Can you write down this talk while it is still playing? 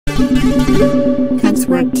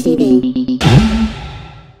Couture TV.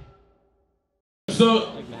 So,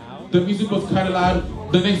 the music was kind of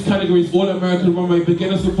loud. The next category is All American Runway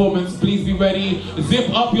Beginner's Performance. Please be ready. Zip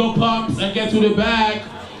up your pumps and get to the back.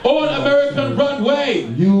 All American Runway.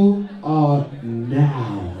 You are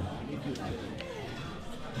now.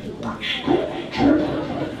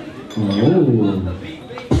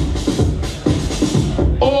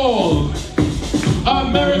 All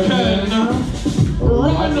American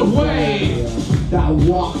Runway. That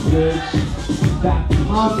walk, bitch. That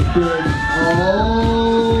pump, bitch.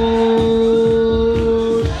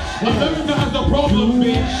 America has a problem,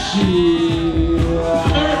 bitch.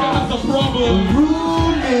 America has a problem.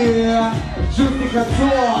 Roomy, juicy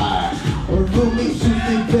couture. Roomy,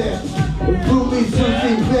 juicy bitch. Roomy,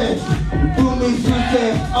 juicy bitch. Roomy, juicy.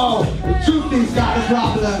 Oh, Juicy's got a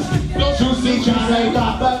problem. Juicy got a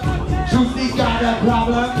problem. Juicy got a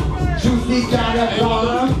problem. Juicy got a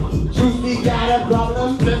problem. Juicy got a problem.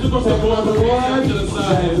 Let's go to the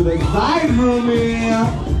side. To the side, Roomy.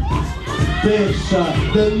 Bitch,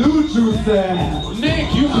 the new Juicy.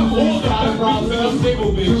 Nake, you have all the best beats in the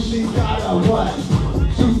stable, bitch. Juicy's got a what?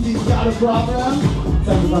 Juicy's got a problem.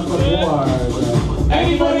 Tell me what's the word.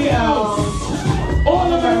 Anybody else?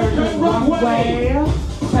 All American Runway.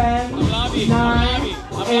 10, 9,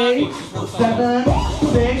 8, 7,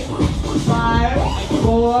 6, 5,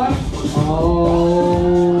 4. Oh,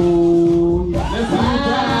 yeah. Let's do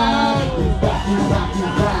that. He's back, he's back,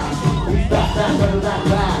 he's back. He's back,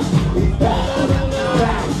 back. He's back.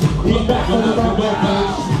 He's back for the run,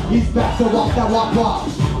 He's back to walk that walk.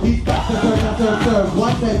 He's back to serve.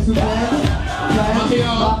 1, 10, 2, 10.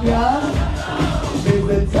 Mafia. Is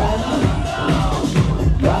it 10?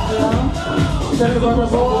 Send the rubber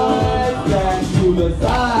boys back to the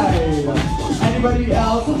side. Anybody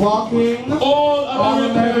else walking? All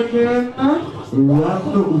American.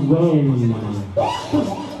 Runway.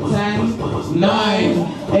 10, 9,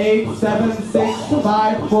 8, 7, 6,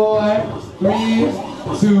 5, 4, 3,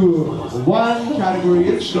 2, 1. Category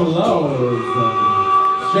is closed.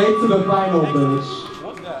 Straight to the final, bitch.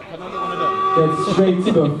 Get straight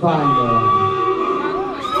to the final.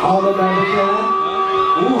 All American.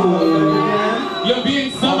 Ooh. You're being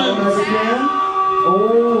summoned. All American.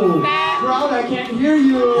 Oh. Crowd, I can't hear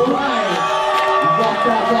you. Right. Walk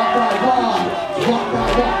that walk. Walk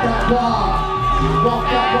that walk. Walk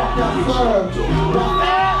that serve. Walk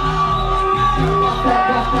that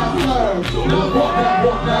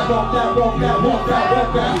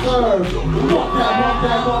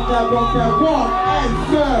serve. Walk and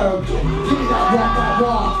serve. Give me that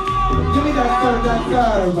walk. Give me that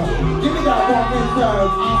serve. Give me that walk and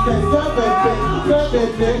serve. I say serve it,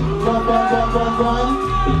 bitch. Run.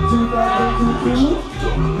 2, 3.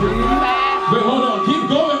 Wait, hold on. Keep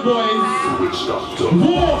going, boys.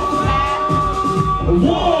 Walk.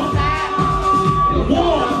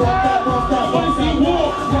 I want to see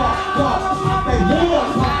walk. We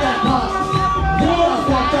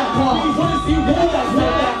want to see walk.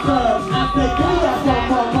 I say give me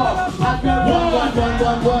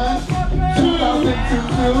that walk. I said 1,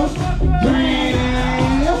 2, 3,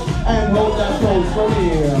 and hold that pose for me.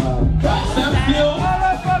 Stand still.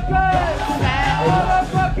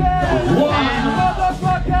 1,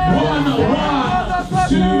 2,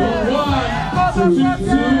 2.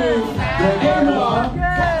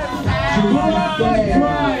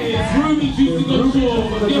 Ruby Juicy Couture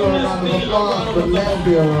for giving us the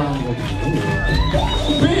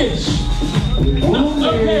bitch. No,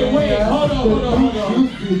 okay, wait, hold on.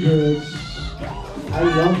 I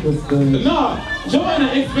love this thing. No, Joanna,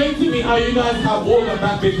 explain to me how you guys have all the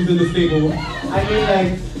bad bitches in the stable. I mean,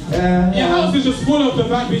 like, your house is just full of the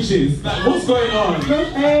bad bitches. Like, what's going on?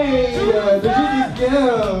 Hey, the Juicy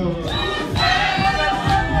girl.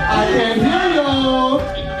 I can hear you.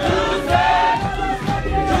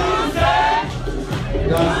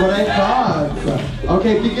 That's what I thought.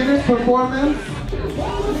 Okay, beginner's performance.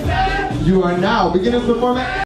 You are now beginner's performance.